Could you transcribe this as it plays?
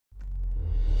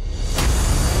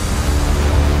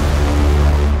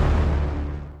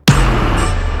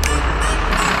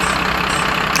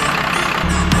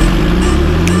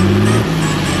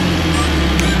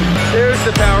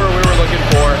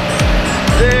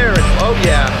Oh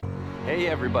yeah. Hey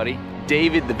everybody,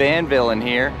 David the Van Villain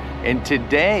here, and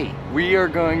today we are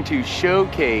going to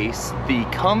showcase the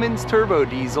Cummins turbo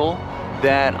diesel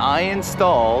that I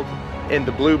installed in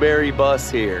the Blueberry bus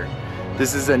here.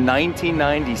 This is a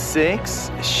 1996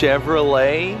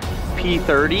 Chevrolet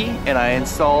P30, and I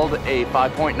installed a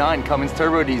 5.9 Cummins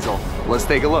turbo diesel. Let's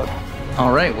take a look.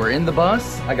 All right, we're in the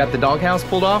bus. I got the doghouse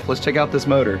pulled off. Let's check out this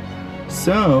motor.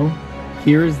 So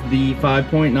here's the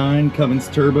 5.9 Cummins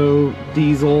turbo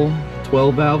diesel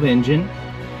 12 valve engine,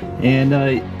 and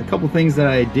a couple things that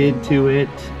I did to it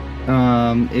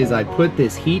is I put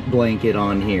this heat blanket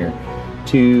on here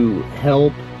to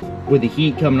help with the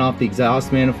heat coming off the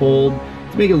exhaust manifold,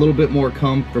 to make it a little bit more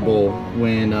comfortable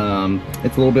when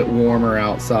it's a little bit warmer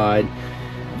outside,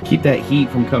 keep that heat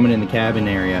from coming in the cabin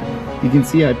area. You can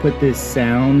see I put this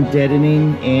sound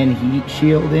deadening and heat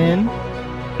shield in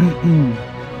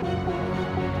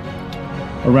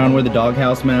around where the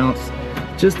doghouse mounts,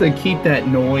 just to keep that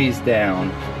noise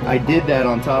down. I did that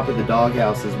on top of the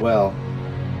doghouse as well,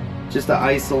 just to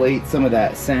isolate some of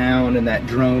that sound and that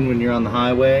drone when you're on the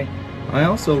highway. I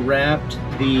also wrapped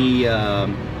the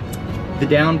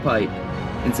downpipe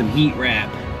in some heat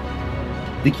wrap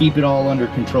to keep it all under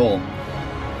control.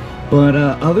 But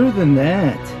other than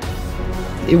that,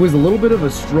 it was a little bit of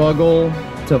a struggle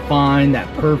to find that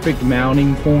perfect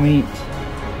mounting point,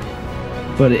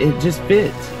 but it just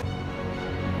fit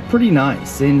pretty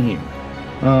nice in here.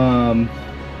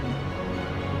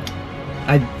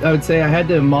 I would say I had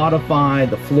to modify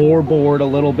the floorboard a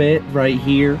little bit right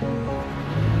here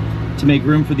to make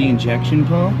room for the injection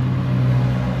pump,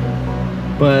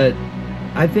 but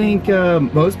I think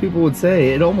most people would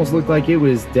say it almost looked like it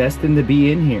was destined to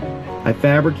be in here. I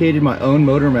fabricated my own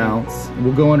motor mounts.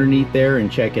 We'll go underneath there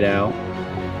and check it out,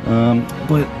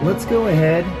 but let's go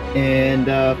ahead and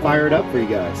fire it up for you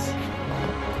guys.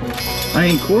 I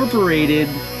incorporated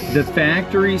the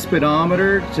factory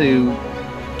speedometer to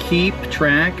keep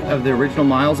track of the original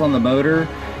miles on the motor,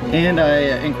 and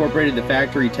I incorporated the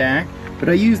factory tach, but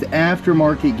I used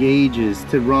aftermarket gauges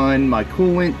to run my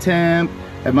coolant temp,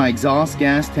 have my exhaust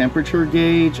gas temperature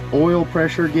gauge, oil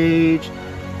pressure gauge,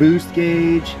 boost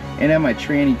gauge, and have my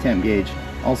tranny temp gauge.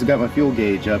 Also got my fuel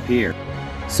gauge up here.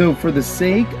 So for the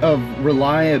sake of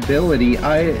reliability,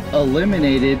 I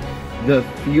eliminated the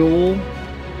fuel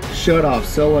shut-off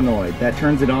solenoid that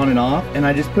turns it on and off, and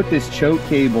I just put this choke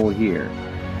cable here.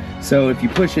 So if you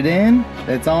push it in,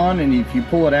 it's on, and if you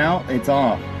pull it out, it's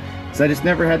off. So I just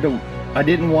never had to, I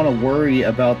didn't want to worry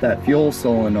about that fuel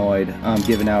solenoid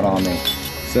giving out on me.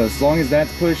 So as long as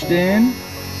that's pushed in,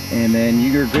 and then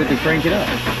you're good to crank it up.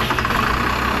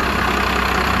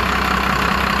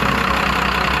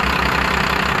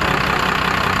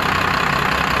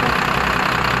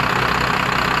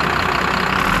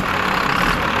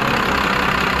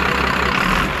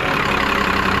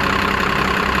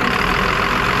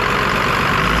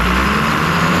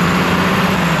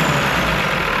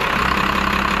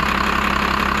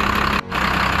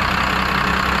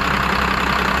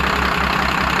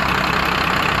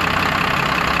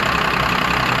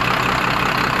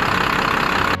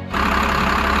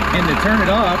 And to turn it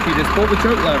off, you just pull the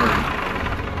choke lever.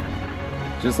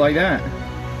 Just like that.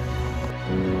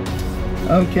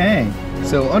 Okay,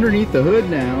 so underneath the hood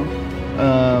now,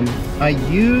 I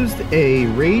used a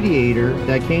radiator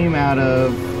that came out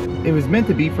of, it was meant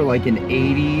to be for like an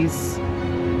 80s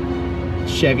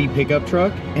Chevy pickup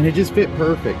truck, and it just fit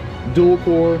perfect. Dual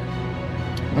core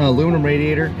aluminum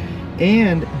radiator,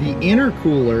 and the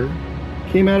intercooler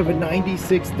came out of a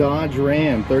 96 Dodge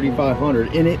Ram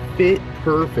 3500, and it fit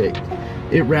perfect.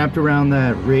 It wrapped around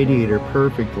that radiator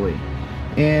perfectly.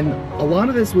 And a lot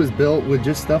of this was built with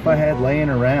just stuff I had laying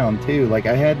around too. Like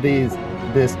I had this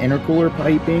intercooler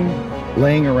piping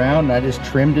laying around, and I just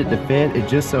trimmed it to fit. It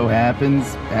just so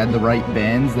happens had the right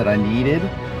bends that I needed.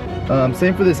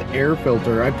 Same for this air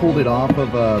filter. I pulled it off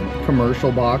of a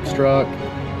commercial box truck,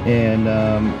 and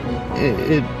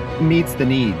it meets the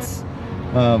needs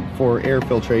for air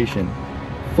filtration.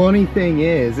 Funny thing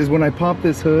is when I popped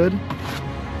this hood,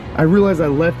 I realized I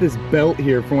left this belt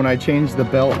here from when I changed the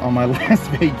belt on my last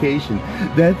vacation.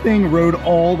 That thing rode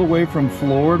all the way from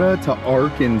Florida to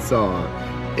Arkansas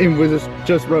and was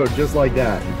just rode just like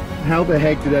that. How the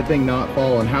heck did that thing not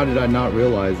fall, and how did I not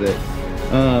realize it?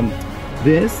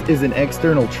 This is an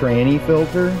external tranny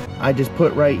filter I just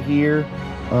put right here,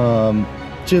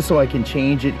 just so I can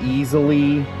change it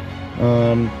easily,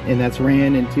 and that's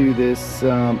ran into this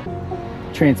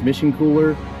transmission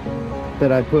cooler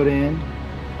that I put in.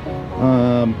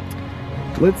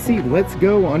 Let's see, let's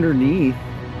go underneath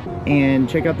and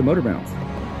check out the motor mounts.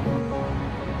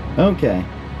 Okay,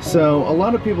 So a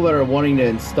lot of people that are wanting to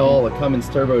install a Cummins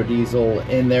turbo diesel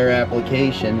in their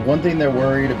application, one thing they're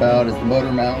worried about is the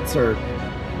motor mounts are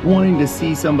wanting to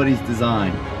see somebody's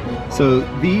design. So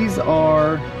these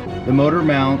are the motor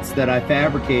mounts that I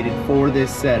fabricated for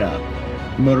this setup.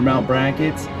 Motor mount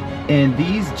brackets. And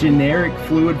these generic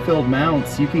fluid-filled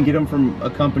mounts, you can get them from a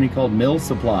company called Mill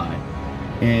Supply.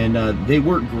 And they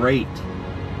work great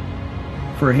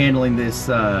for handling this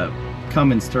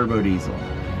Cummins turbo diesel.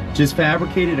 Just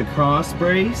fabricated a cross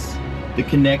brace to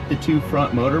connect the two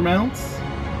front motor mounts.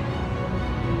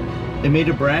 They made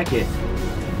a bracket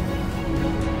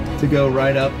to go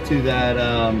right up to that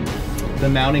the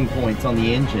mounting points on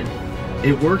the engine.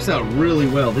 It works out really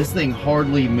well. This thing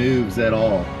hardly moves at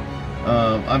all.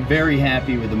 I'm very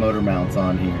happy with the motor mounts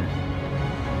on here.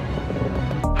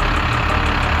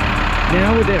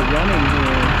 Now with it running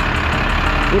here,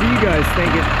 what do you guys think?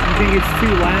 You think it's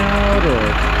too loud,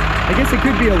 or I guess it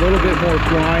could be a little bit more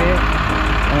quiet.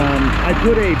 I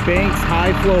put a Banks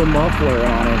high flow muffler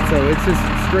on it, so it's just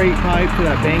straight pipe to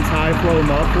that Banks high flow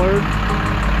muffler,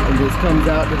 and just comes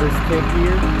out to this tip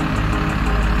here.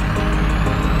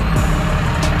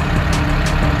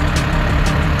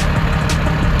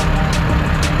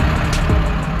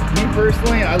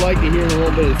 Personally, I like to hear a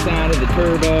little bit of the sound of the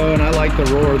turbo, and I like the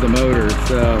roar of the motor,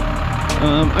 so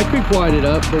I could quiet it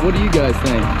up, but what do you guys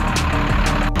think?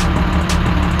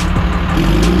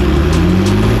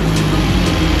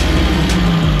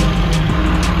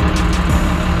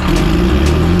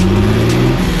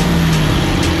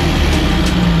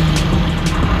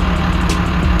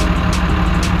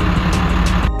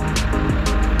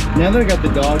 Now that I got the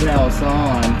doghouse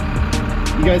on,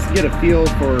 you guys get a feel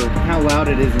for how loud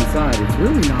it is inside. It's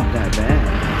really not that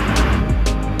bad.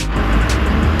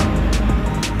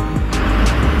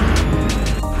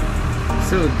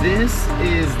 So this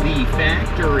is the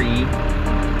factory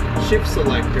shift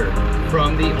selector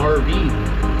from the RV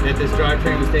that this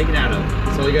drivetrain was taken out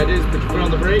of. So all you gotta do is put your foot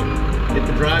on the brake, hit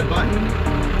the drive button.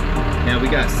 Now we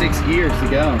got 6 gears to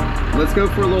go. Let's go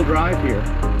for a little drive here.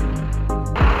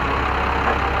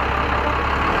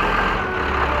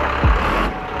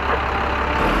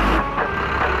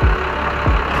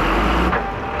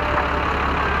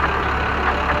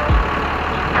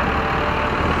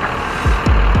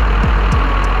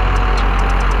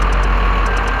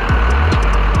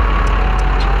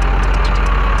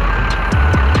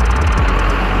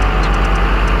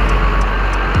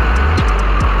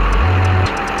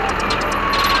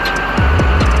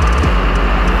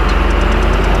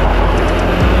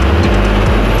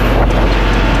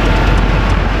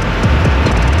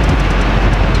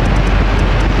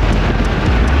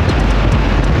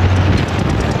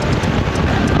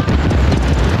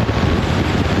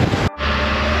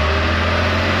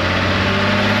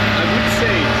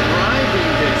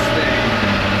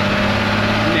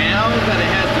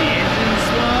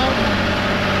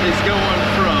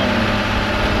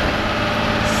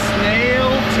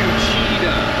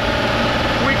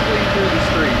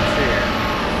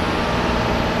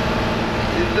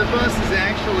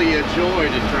 A joy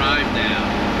to drive now,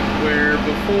 where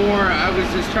before I was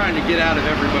just trying to get out of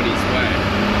everybody's way.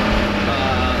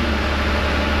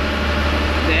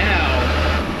 Now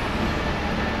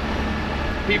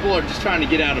people are just trying to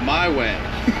get out of my way.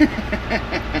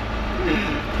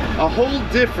 A whole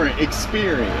different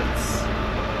experience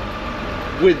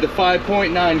with the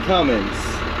 5.9 Cummins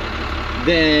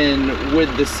than with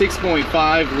the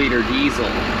 6.5 liter diesel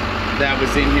that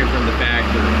was in here from the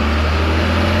factory.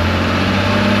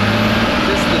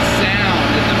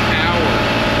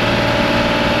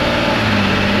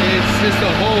 Just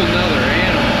a whole nother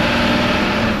animal.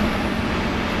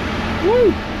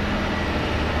 Woo!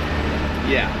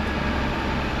 Yeah.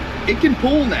 It can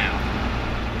pull now.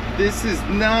 This is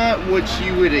not what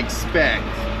you would expect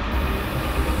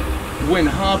when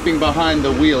hopping behind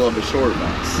the wheel of a short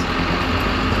bus.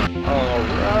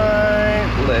 Alright,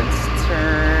 let's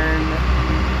turn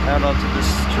out onto the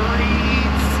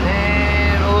streets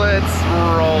and let's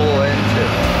roll into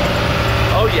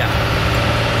it. Oh yeah.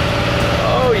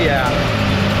 Oh yeah,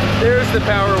 there's the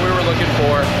power we were looking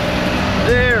for.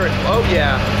 There, oh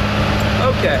yeah,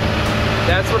 okay.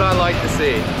 That's what I like to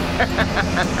see.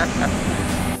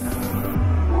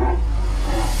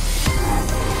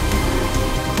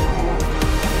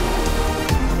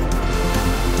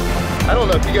 I don't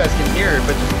know if you guys can hear it,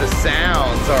 but just the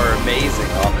sounds are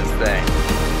amazing on this thing.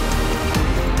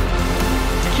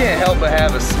 You can't help but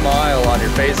have a smile on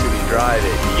your face when you drive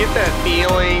it. You get that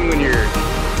feeling when you're...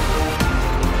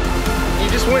 You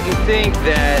just wouldn't think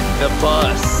that the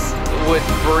bus would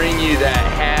bring you that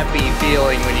happy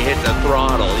feeling when you hit the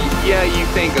throttle. Yeah, you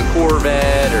think a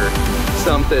Corvette or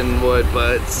something would,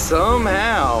 but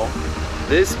somehow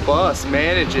this bus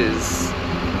manages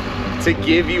to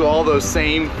give you all those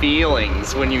same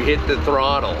feelings when you hit the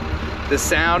throttle. The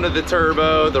sound of the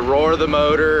turbo, the roar of the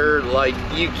motor, like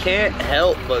you can't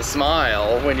help but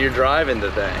smile when you're driving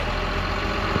the thing.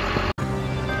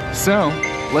 So,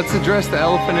 let's address the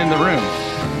elephant in the room.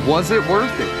 Was it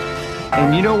worth it?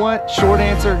 And you know what? Short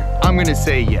answer, I'm gonna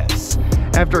say yes.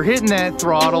 After hitting that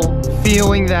throttle,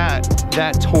 feeling that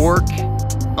torque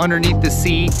underneath the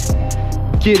seat,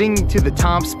 getting to the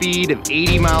top speed of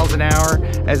 80 miles an hour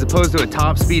as opposed to a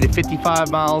top speed of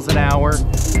 55 miles an hour,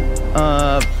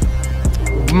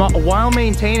 while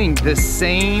maintaining the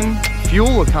same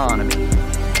fuel economy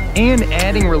and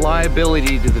adding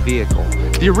reliability to the vehicle.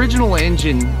 The original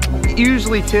engine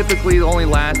typically only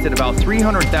lasted about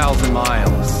 300,000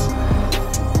 miles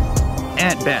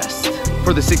at best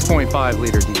for the 6.5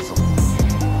 liter diesel.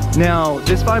 Now,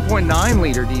 this 5.9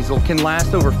 liter diesel can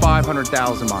last over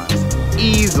 500,000 miles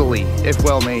easily if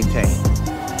well maintained.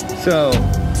 So,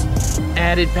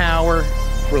 added power,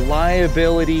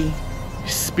 reliability,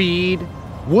 speed,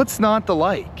 what's not to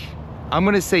like? I'm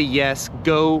gonna say yes,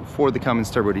 go for the Cummins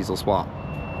turbo diesel swap.